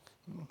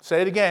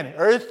 Say it again.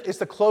 Earth is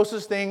the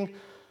closest thing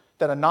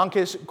that a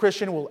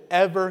non-Christian will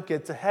ever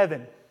get to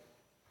heaven.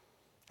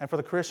 And for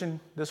the Christian,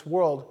 this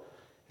world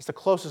is the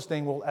closest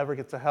thing we'll ever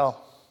get to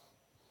hell.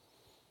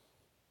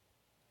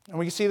 And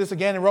we can see this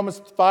again in Romans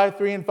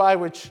 5:3-5,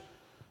 which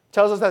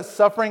tells us that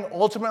suffering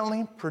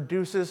ultimately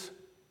produces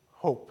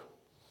hope.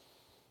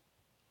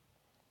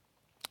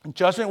 And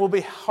judgment will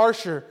be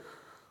harsher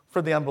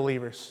for the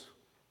unbelievers,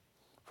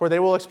 for they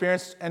will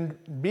experience and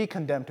be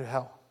condemned to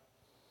hell.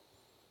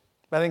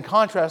 But in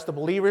contrast, the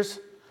believers,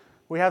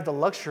 we have the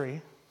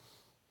luxury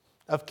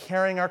of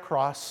carrying our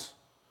cross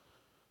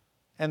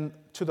and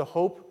to the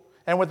hope,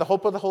 and with the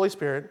hope of the Holy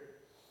Spirit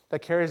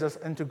that carries us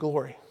into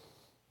glory.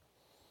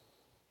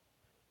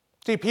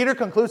 See, Peter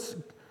concludes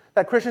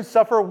that Christians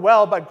suffer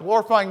well by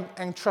glorifying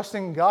and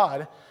trusting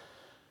God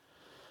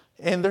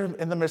in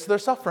the midst of their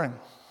suffering.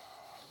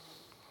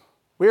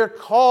 We are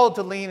called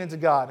to lean into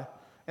God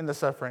in the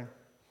suffering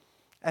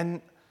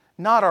and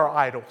not our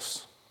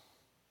idols.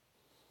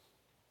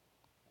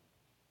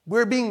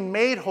 We're being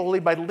made holy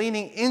by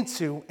leaning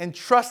into and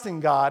trusting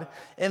God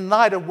in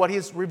light of what He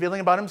is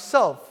revealing about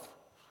Himself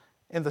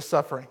in the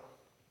suffering.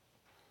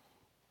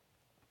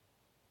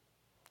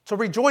 So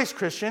rejoice,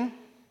 Christian,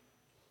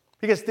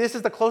 because this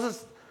is the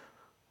closest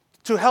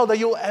to hell that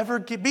you'll ever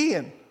be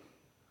in.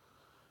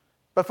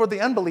 But for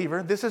the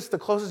unbeliever, this is the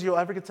closest you'll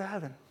ever get to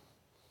heaven.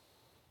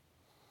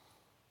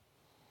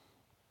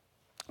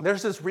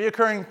 There's this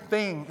reoccurring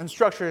thing and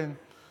structure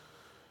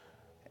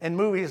in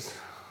movies,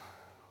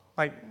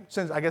 like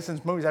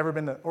since movies ever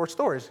been, or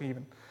stories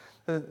even,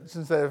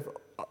 since they've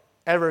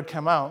ever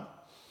come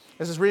out.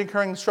 There's this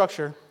reoccurring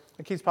structure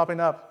that keeps popping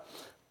up.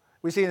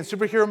 We see it in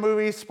superhero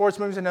movies, sports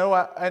movies, and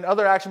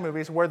other action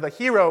movies where the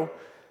hero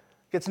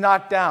gets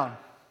knocked down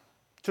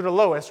to the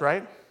lowest,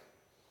 right?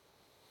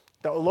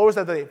 The lowest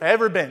that they've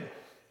ever been.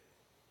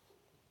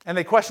 And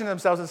they question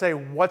themselves and say,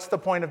 what's the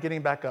point of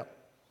getting back up?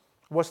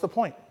 What's the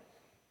point?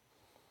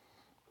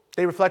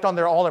 They reflect on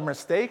all their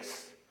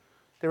mistakes.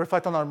 They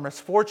reflect on their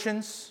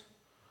misfortunes.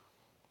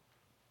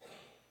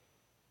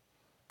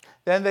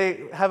 Then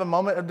they have a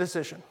moment of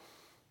decision.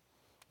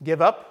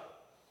 Give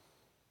up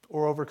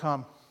or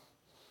overcome.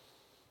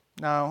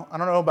 Now, I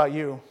don't know about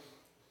you,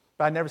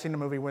 but I've never seen a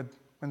movie when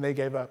they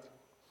gave up.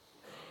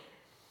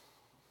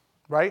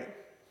 Right?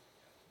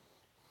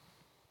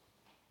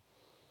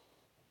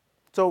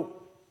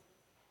 So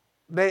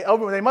they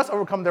must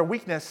overcome their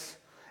weakness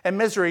and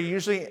misery,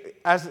 usually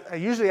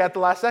at the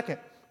last second,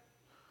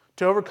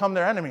 to overcome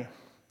their enemy.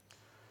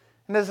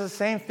 And this is the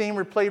same theme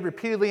replayed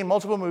repeatedly in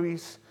multiple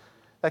movies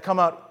that come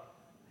out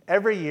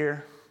every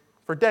year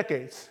for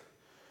decades.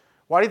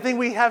 Why do you think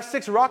we have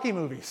 6 Rocky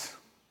movies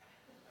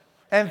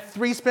and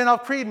 3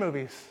 spin-off Creed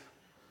movies?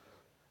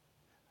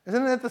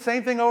 Isn't it the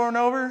same thing over and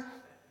over?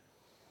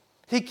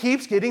 He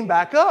keeps getting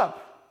back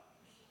up.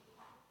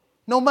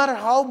 No matter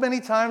how many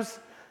times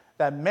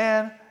that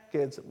man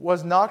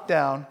was knocked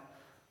down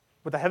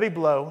with a heavy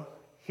blow,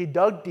 he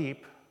dug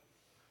deep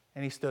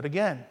and he stood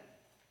again.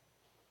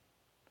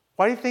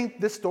 Why do you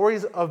think this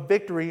stories of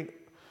victory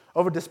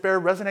over despair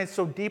resonates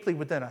so deeply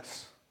within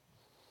us?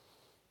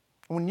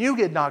 When you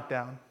get knocked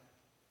down,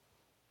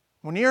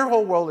 when your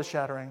whole world is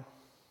shattering,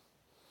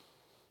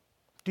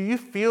 do you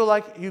feel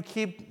like you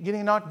keep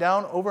getting knocked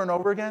down over and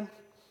over again?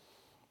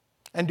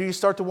 And do you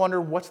start to wonder,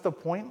 what's the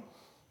point?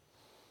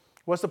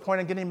 What's the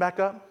point of getting back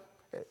up?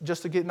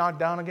 Just to get knocked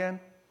down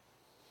again?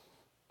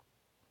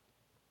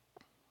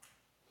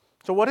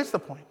 So what is the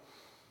point?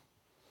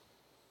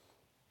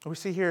 We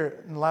see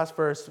here in the last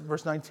verse,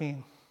 verse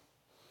 19.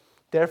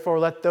 Therefore,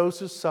 let those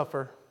who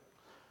suffer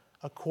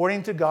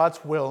according to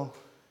God's will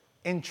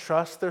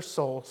entrust their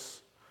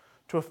souls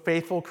to a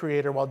faithful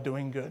Creator while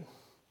doing good.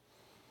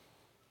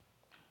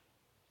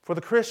 For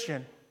the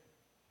Christian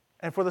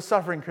and for the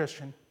suffering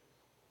Christian,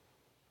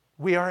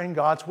 we are in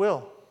God's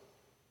will.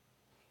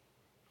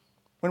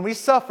 When we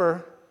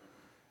suffer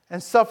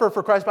and suffer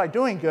for Christ by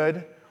doing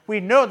good, we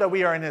know that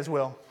we are in His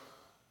will.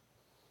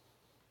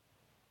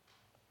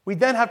 We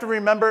then have to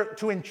remember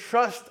to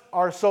entrust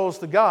our souls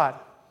to God,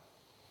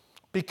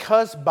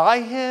 because by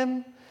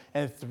Him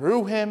and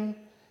through Him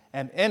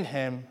and in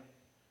Him,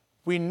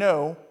 we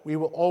know we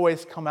will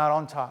always come out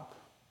on top.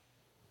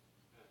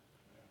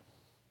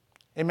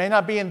 It may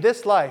not be in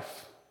this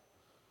life,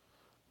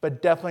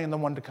 but definitely in the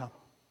one to come.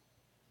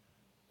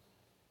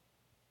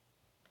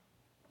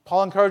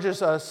 Paul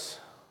encourages us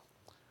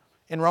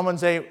in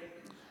Romans 8,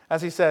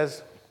 as he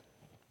says,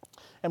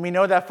 and we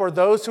know that for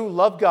those who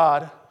love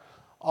God,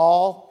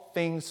 all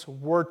things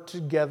work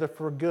together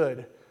for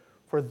good,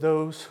 for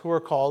those who are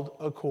called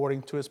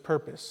according to his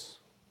purpose.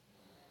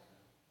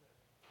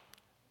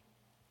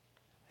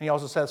 And he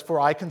also says, for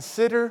I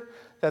consider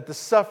that the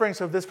sufferings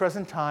of this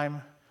present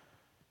time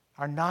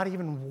are not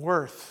even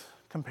worth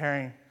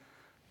comparing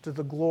to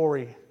the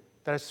glory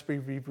that is to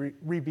be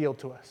revealed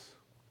to us.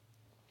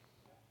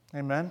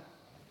 Amen?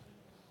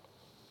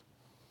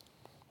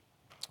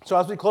 So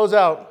as we close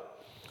out,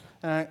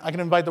 and I can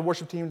invite the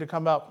worship team to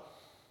come up,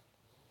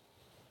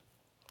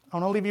 I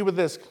want to leave you with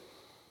this.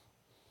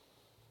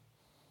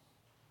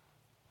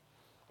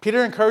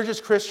 Peter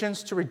encourages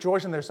Christians to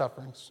rejoice in their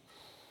sufferings.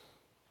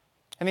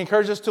 And he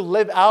encourages us to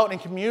live out in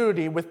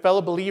community with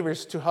fellow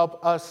believers to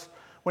help us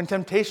when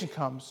temptation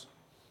comes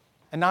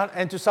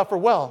and to suffer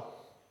well.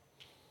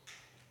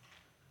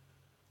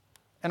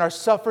 And our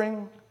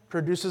suffering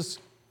produces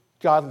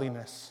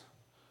godliness.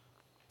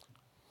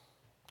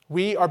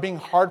 We are being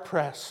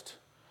hard-pressed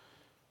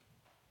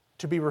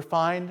to be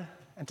refined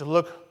and to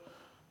look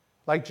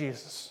like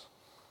Jesus.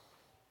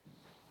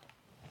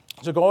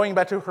 So going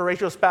back to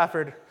Horatio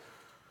Spafford,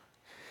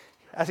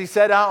 as he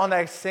set out on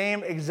that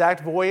same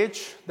exact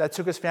voyage that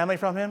took his family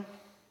from him,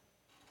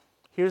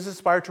 he was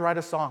inspired to write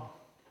a song.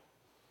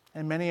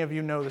 And many of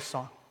you know this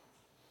song.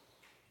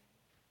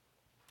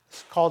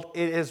 It's called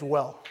It Is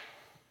Well.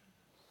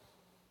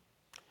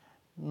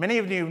 Many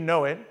of you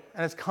know it,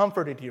 and it's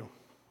comforted you.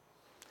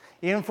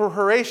 Even for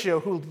Horatio,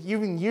 who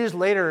even years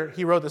later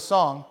he wrote the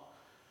song,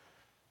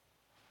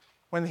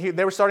 when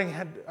they were starting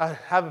to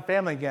have a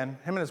family again,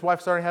 him and his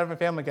wife started having a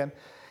family again,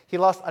 he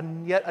lost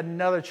yet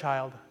another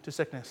child to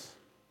sickness.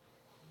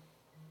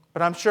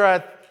 But I'm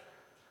sure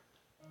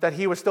that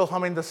he was still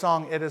humming the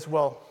song, It Is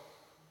Well.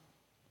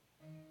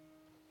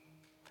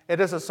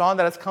 It is a song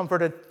that has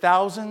comforted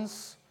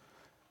thousands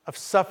of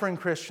suffering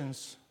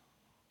Christians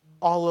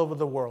all over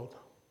the world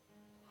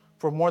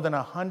for more than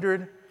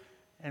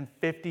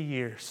 150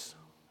 years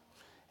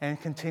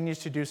and continues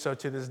to do so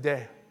to this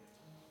day.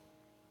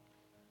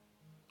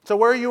 So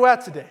where are you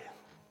at today?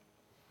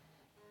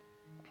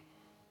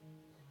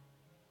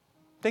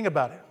 Think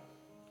about it.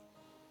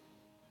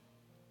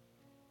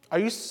 Are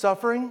you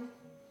suffering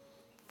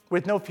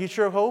with no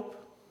future of hope?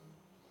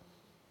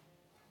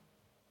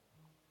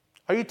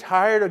 Are you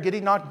tired of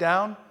getting knocked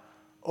down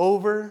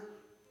over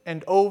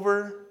and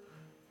over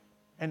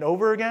and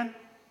over again?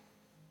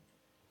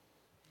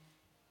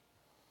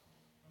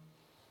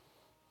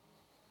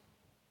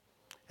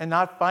 And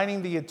not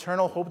finding the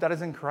eternal hope that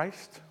is in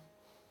Christ?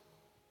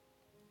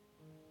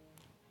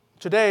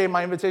 Today,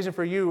 my invitation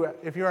for you,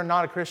 if you are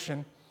not a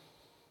Christian,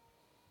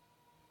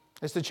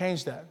 is to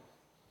change that.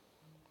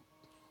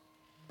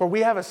 For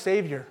we have a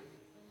Savior.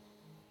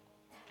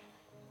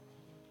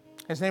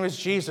 His name is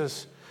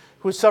Jesus,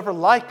 who suffered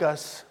like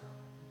us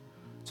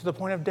to the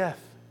point of death.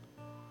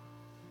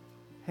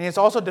 And he has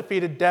also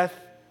defeated death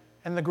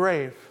and the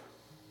grave.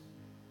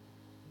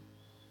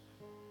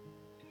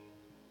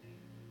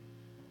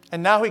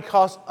 And now he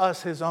calls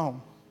us his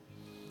own.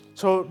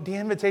 So the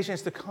invitation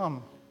is to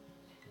come.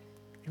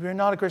 If you're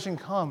not a Christian,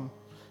 come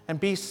and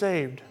be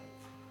saved.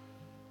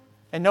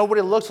 And know what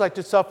it looks like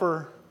to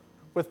suffer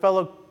with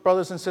fellow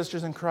brothers and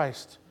sisters in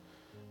Christ.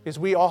 Because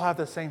we all have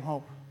the same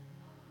hope.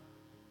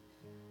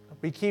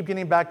 We keep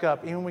getting back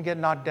up, even when we get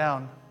knocked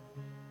down.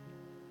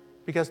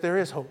 Because there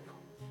is hope.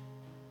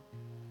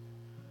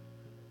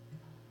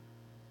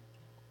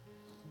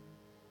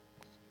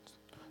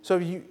 So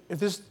if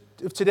this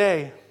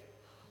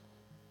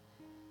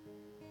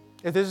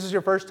is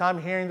your first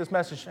time hearing this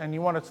message and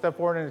you want to step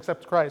forward and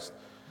accept Christ,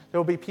 there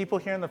will be people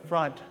here in the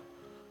front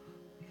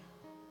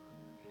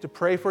to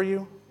pray for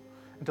you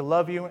and to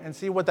love you and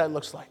see what that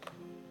looks like.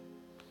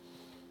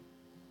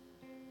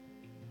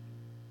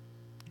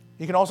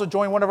 You can also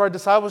join one of our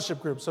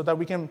discipleship groups so that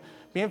we can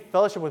be in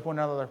fellowship with one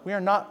another. We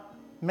are not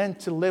meant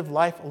to live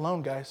life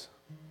alone, guys.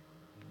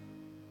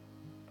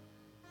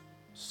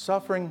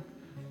 Suffering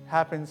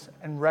happens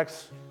and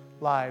wrecks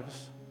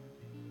lives.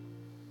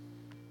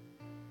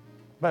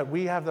 But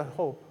we have the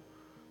hope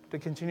to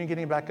continue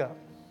getting back up.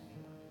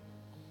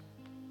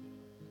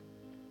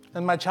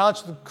 And my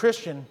challenge to the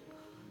Christian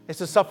is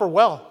to suffer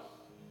well.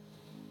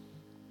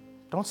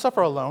 Don't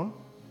suffer alone.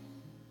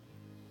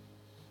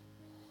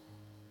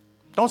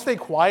 Don't stay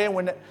quiet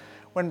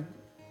when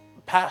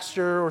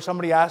pastor or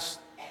somebody asks,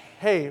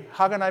 hey,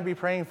 how can I be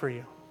praying for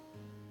you?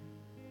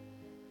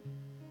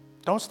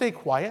 Don't stay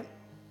quiet.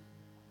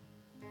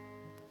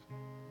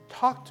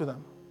 Talk to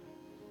them.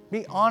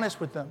 Be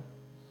honest with them.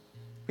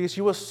 Because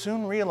you will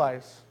soon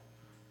realize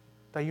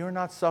that you're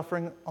not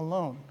suffering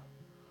alone.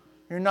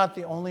 You're not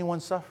the only one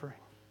suffering.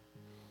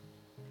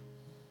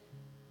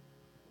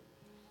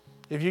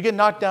 If you get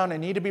knocked down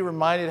and need to be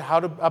reminded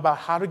about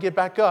how to get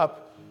back up,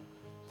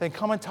 then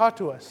come and talk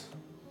to us.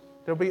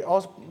 There'll be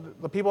also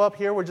the people up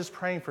here, we're just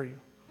praying for you.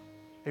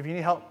 If you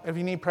need help, if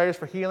you need prayers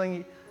for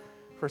healing,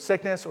 for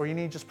sickness, or you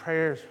need just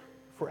prayers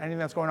for anything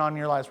that's going on in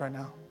your lives right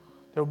now,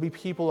 there will be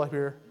people up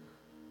here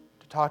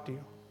to talk to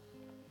you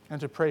and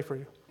to pray for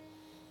you.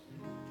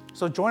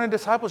 So join a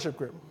discipleship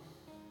group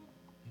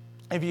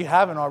if you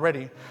haven't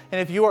already. And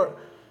if you are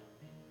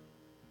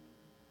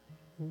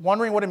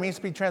wondering what it means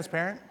to be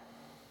transparent,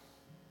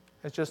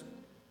 it's just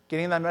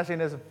getting that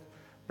messiness of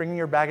bringing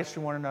your baggage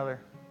to one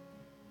another.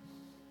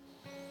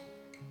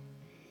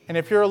 And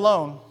if you're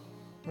alone,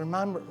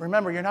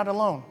 remember you're not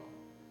alone.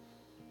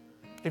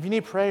 If you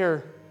need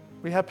prayer,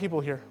 we have people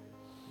here.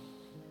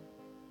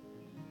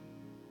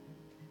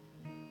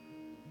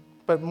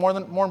 But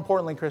more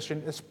importantly,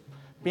 Christian, is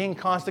be in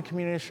constant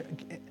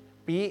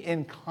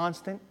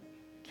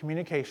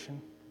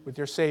communication with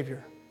your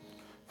Savior,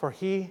 for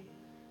He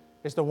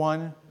is the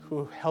one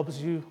who helps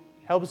you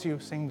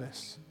sing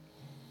this.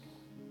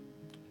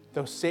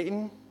 Though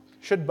Satan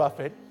should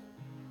buffet,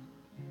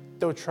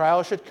 though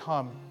trial should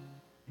come,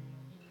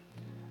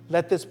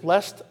 let this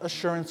blessed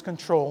assurance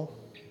control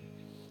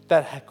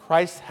that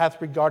Christ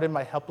hath regarded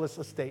my helpless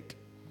estate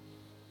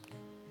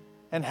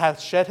and hath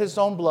shed his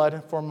own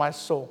blood for my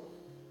soul.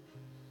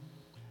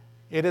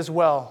 It is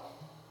well,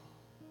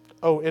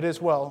 it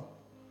is well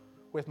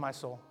with my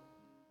soul.